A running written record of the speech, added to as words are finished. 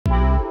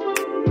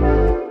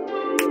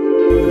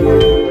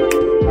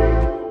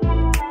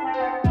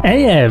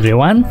Hey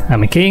everyone,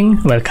 I'm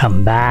King.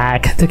 Welcome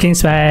back to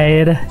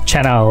Kingspade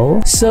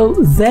channel. So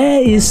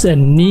there is a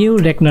new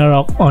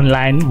Ragnarok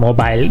online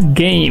mobile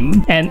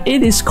game and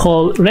it is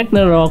called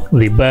Ragnarok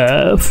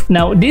Rebirth.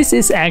 Now this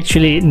is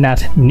actually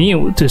not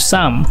new to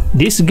some.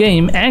 This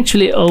game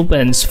actually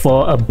opens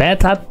for a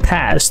beta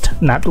test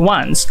not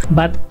once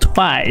but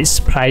twice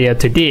prior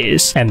to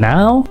this, and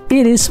now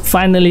it is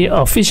finally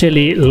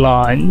officially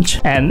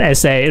launched. And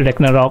as a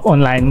Ragnarok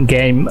online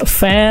game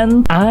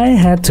fan, I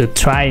had to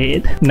try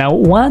it. Now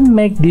what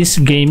makes this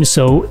game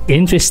so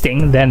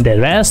interesting than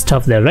the rest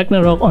of the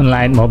Ragnarok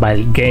online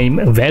mobile game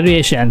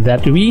variation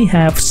that we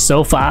have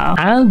so far?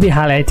 I'll be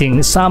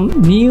highlighting some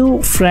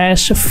new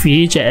fresh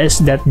features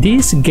that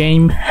this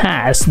game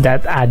has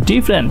that are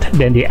different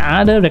than the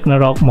other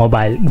Ragnarok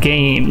mobile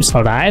games.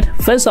 Alright,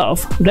 first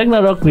off,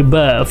 Ragnarok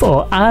Rebirth,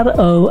 or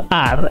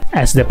ROR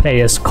as the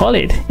players call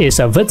it, is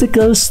a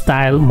vertical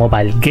style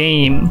mobile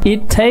game.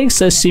 It takes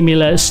a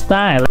similar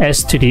style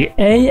as to the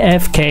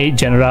AFK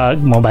genre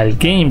mobile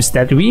games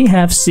that we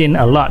have seen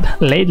a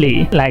lot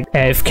lately, like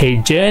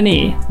AFK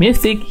Journey,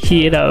 Mythic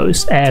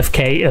Heroes,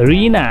 AFK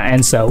Arena,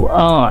 and so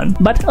on.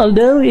 But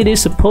although it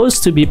is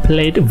supposed to be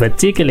played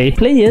vertically,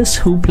 players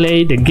who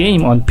play the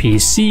game on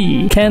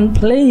PC can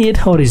play it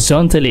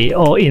horizontally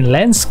or in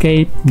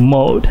landscape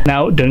mode.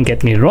 Now don't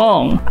get me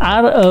wrong,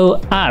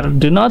 ROR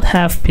do not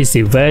have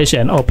PC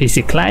version or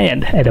PC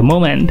client at the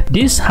moment.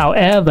 This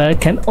however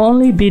can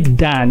only be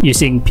done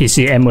using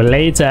PC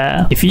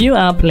emulator. If you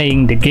are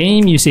playing the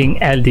game using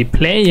LD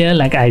player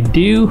like I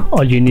do,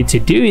 all you need to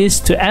do is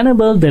to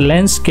enable the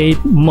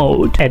landscape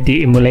mode at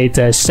the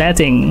emulator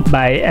setting.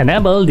 By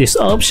enable this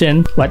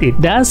option, what it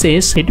does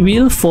is it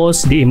will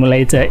force the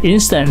emulator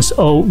instance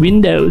or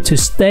window to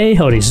stay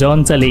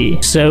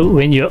horizontally. So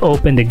when you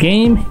open the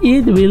game,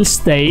 it will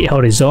stay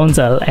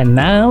horizontal, and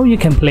now you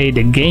can play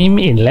the game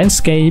in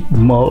landscape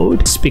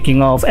mode.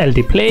 Speaking of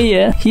LD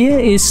player, here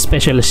is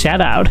special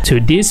shout out to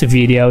this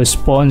video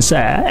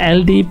sponsor,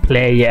 LD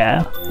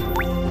player.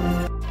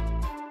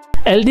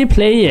 LD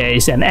Player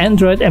is an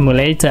Android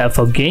emulator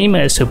for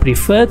gamers who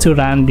prefer to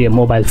run their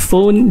mobile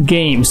phone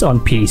games on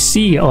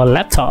PC or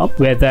laptop.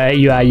 Whether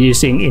you are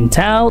using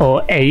Intel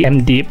or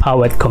AMD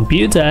powered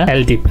computer,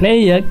 LD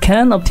Player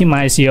can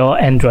optimize your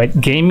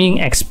Android gaming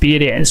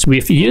experience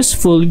with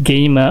useful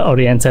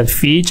gamer-oriented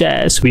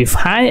features. With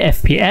high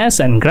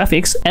FPS and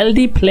graphics,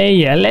 LD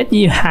Player let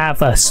you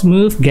have a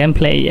smooth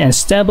gameplay and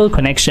stable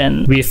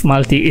connection. With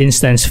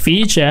multi-instance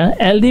feature,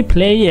 LD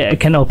Player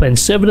can open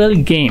several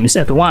games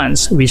at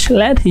once, which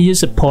let you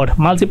support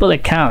multiple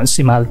accounts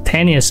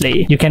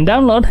simultaneously. You can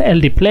download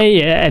LD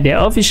Player at their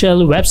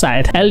official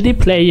website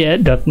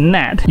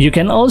ldplayer.net. You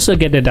can also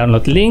get the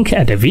download link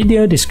at the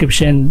video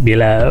description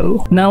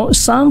below. Now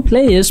some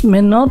players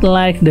may not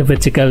like the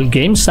vertical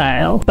game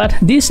style, but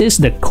this is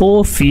the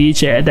core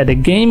feature that the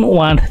game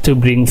wants to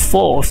bring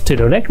forth to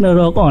the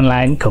Ragnarok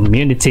online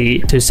community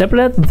to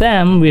separate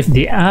them with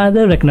the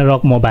other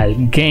Ragnarok mobile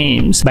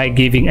games by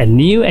giving a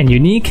new and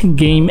unique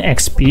game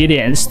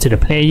experience to the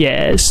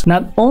players.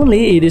 Not only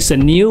it is a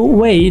new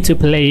way to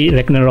play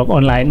Ragnarok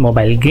online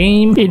mobile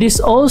game, it is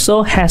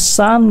also has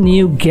some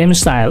new game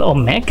style or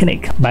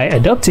mechanic. By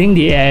adopting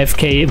the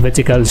AFK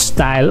vertical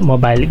style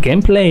mobile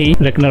gameplay,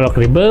 Ragnarok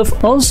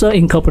Rebirth also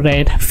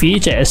incorporate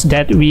features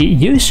that we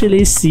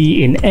usually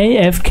see in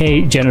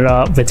AFK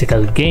genre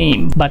vertical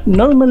game, but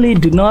normally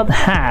do not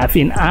have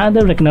in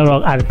other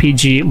Ragnarok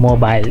RPG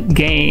mobile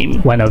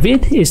game. One of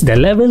it is the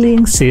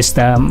leveling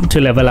system. To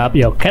level up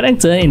your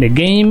character in the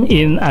game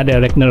in other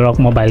Ragnarok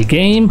mobile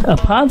game,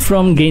 apart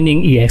from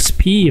gaining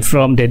EXP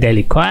from the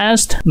daily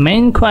quest,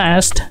 main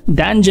quest,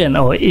 dungeon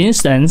or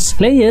instance,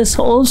 players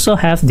also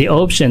have the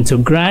option to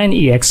grind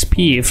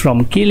EXP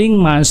from killing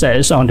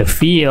monsters on the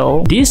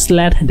field. This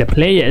let the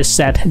players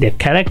set their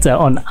character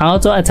on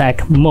auto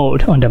attack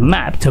mode on the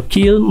map to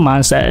kill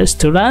monsters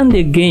to run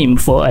the game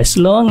for as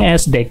long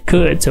as they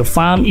could to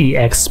farm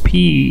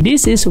EXP.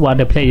 This is what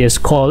the players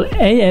call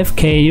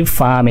AFK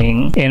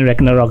farming. In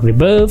Ragnarok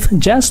Rebirth,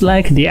 just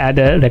like the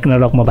other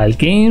Ragnarok mobile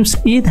games,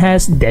 it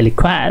has daily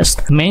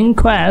quest, main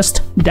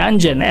quest,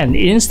 dungeon and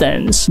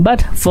instance.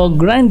 But for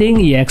grinding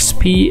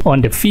EXP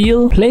on the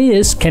field,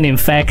 players can in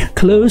fact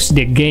close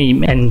the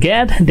game and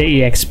get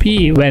the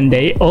EXP when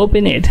they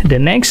open it the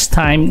next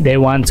time they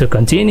want to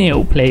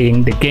continue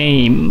playing the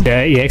game.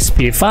 The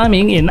EXP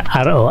farming in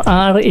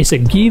ROR is a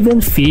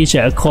given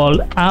feature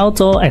called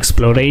auto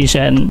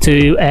exploration.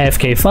 To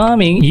AFK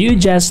farming, you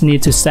just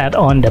need to set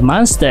on the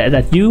monster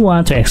that you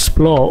want to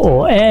explore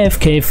or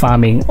AFK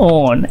farming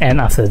on,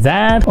 and after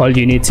that all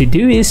you need to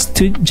do is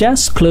to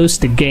just close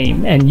the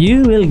game and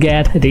you will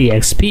get the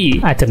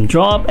EXP, item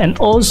drop, and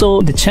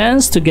also the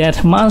chance to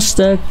get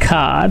monster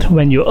card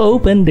when you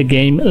open the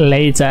game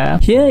later.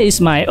 Here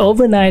is my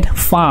overnight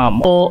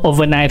farm, or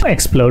overnight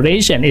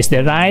exploration is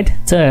the right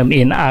term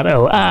in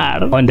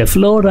ROR. On the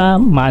Flora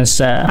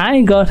monster,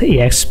 I got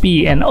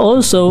EXP and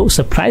also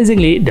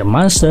surprisingly the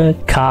monster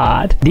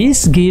card.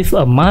 This gives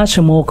a much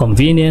more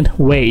convenient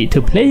way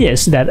to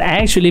players that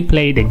actually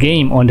play the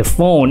game on the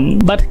phone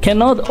but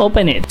cannot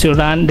open it to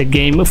run the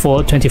game for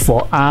for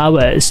 24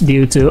 hours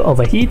due to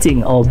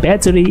overheating or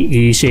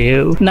battery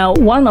issue. Now,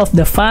 one of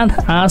the fun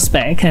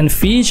aspects and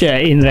feature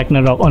in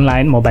Ragnarok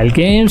Online mobile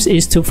games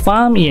is to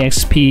farm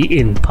EXP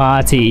in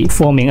party.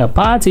 Forming a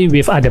party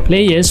with other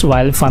players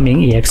while farming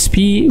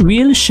EXP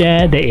will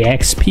share the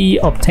EXP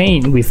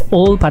obtained with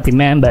all party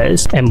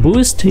members and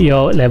boost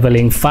your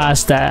leveling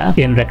faster.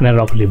 In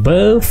Ragnarok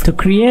Rebirth, to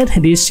create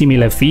this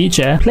similar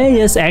feature,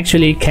 players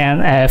actually can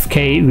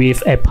AFK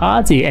with a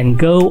party and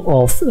go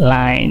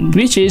offline,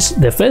 which is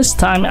the first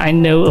time I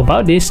know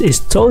about this. Is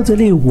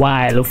totally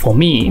wild for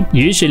me.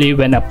 Usually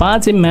when a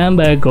party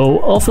member go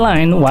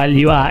offline while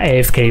you are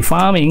AFK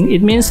farming,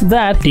 it means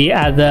that the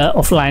other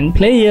offline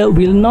player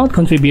will not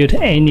contribute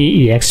any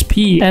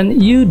EXP,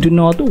 and you do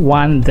not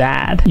want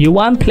that. You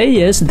want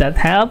players that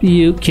help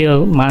you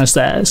kill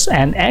monsters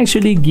and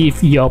actually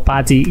give your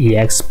party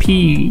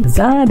EXP.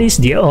 That is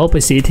the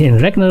opposite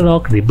in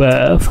Ragnarok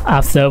Rebirth.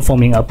 After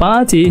forming a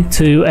party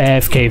to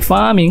AFK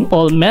farming,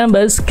 all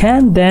members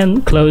can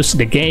then close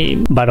the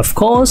game. But of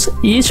course,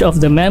 each of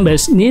the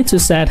members need to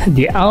set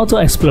the auto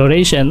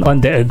exploration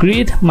on the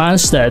agreed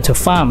monster to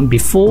farm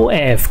before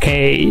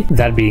AFK.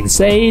 That being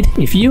said,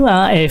 if you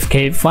are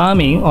AFK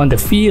farming on the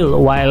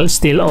field while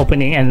still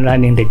opening and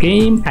running the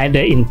game, either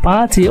in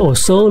party or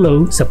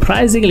solo,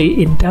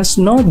 surprisingly it does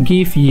not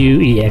give you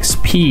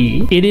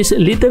EXP. It is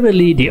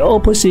literally the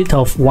opposite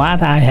of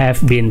what I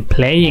have been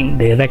playing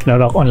the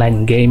Ragnarok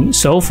Online game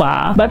so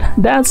far, but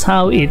that's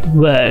how it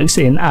works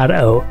in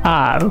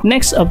ROR.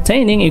 Next,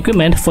 obtaining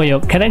equipment for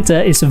your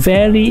character is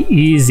very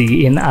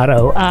easy in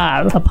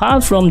ROR.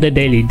 Apart from the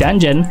daily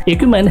dungeon,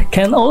 equipment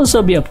can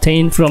also be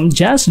obtained from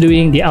just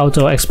doing the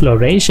auto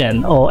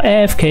exploration or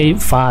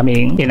AFK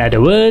farming. In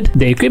other words,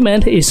 the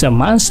equipment is a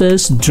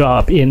monster's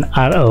drop in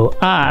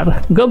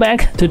ROR. Go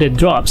back to the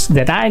drops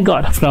that I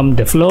got from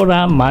the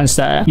Flora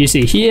monster. You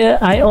see here,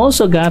 I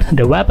also got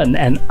the weapon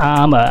and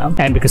armor,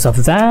 and because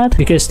of that,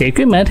 because the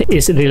equipment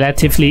is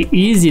relatively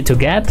easy to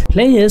get,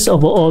 players'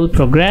 overall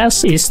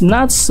progress is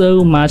not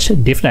so much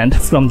different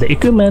from the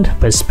equipment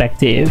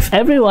perspective.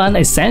 Everyone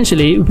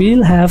essentially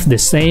will have the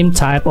same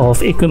type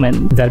of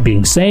equipment. That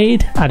being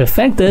said, other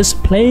factors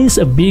plays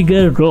a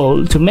bigger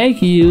role to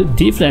make you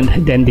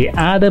different than the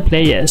other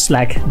players,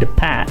 like the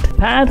pad.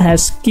 Pad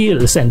has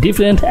skills and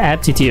different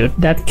aptitude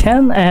that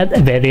can add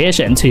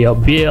variation to your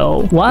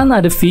build. One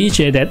other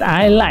feature that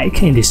I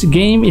like in this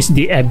game is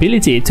the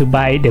ability to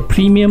buy the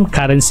premium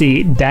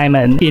currency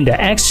diamond in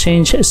the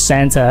exchange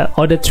center,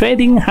 or the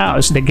trading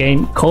house the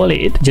game call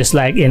it. Just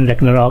like in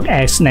Ragnarok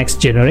X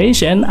Next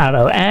Generation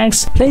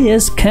ROX,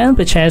 players can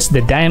purchase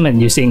the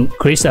diamond using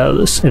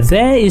crystals.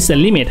 There is a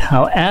limit,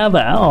 however,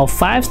 of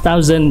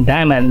 5,000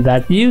 diamond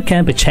that you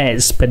can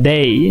purchase per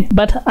day,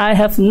 but I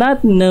have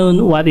not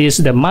known what is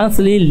the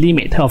monthly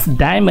limit of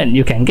diamond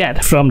you can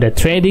get from the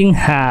trading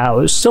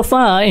house. So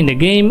far in the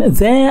game,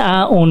 there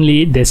are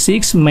only the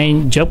 6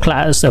 main job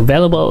class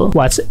available.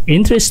 What's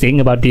interesting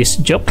about this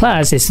job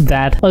class is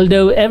that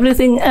although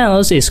everything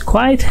else is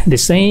quite the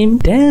same,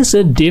 there's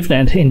a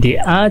difference in the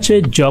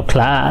archer job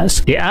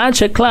class. The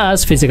archer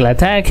class physical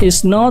attack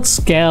is not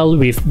scaled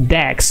with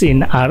dex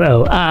in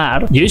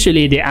ROR.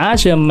 Usually the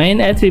archer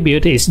main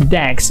attribute is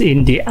dex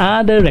in the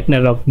other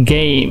Ragnarok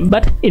game,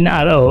 but in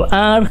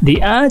ROR,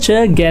 the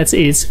archer gets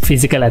its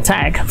physical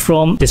attack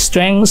from the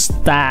strength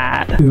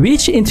stat,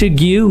 which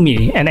intrigue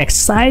me and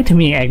excite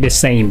me at the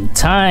same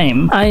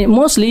time. I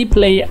mostly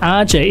play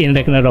archer in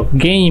Ragnarok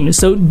game,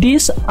 so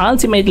this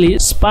ultimately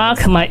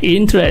sparked my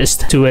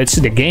interest towards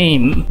the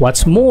game.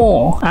 What's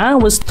more, I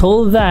was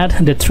told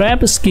that the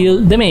trap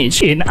skill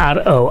damage in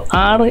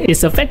ROR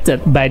is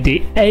affected by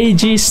the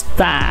AG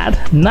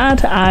stat,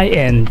 not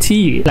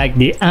INT, like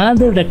the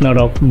other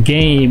Ragnarok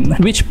game,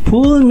 which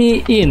pulled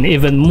me in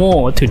even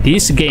more to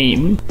this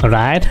game.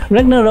 Alright,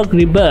 Ragnarok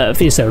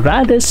Rebirth is a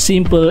rather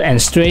simple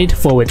and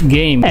straightforward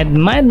game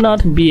and might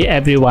not be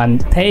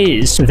everyone's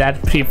taste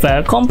that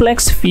prefer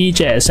complex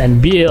features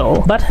and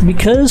build, but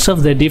because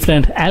of the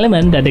different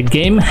elements that the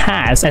game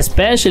has,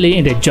 especially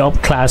in the job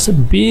class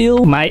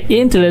build, my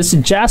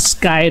interest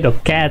just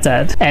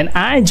skyrocketed and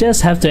I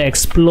just have to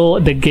explore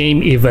the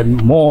game even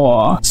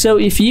more. So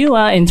if you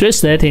are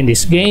interested in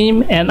this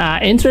game and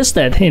are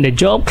interested in the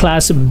job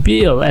class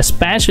build,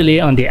 especially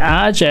on the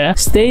archer,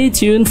 stay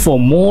tuned for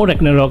more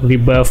Ragnarok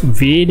Rebirth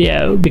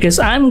video, because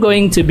I'm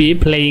going to be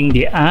playing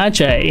the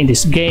archer in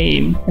this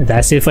game.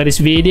 That's it for this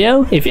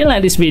video. If you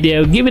like this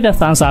video, give it a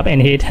thumbs up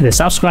and hit the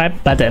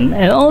subscribe button,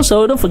 and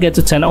also don't forget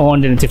to turn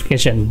on the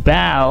notification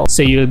bell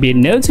so you'll be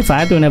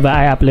notified whenever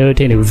I upload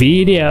a new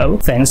video.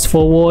 Thanks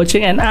for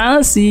watching and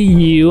I'll see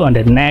you on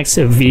the next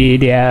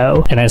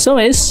video, and as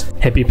always,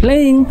 happy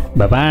playing.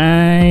 Bye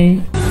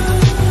bye.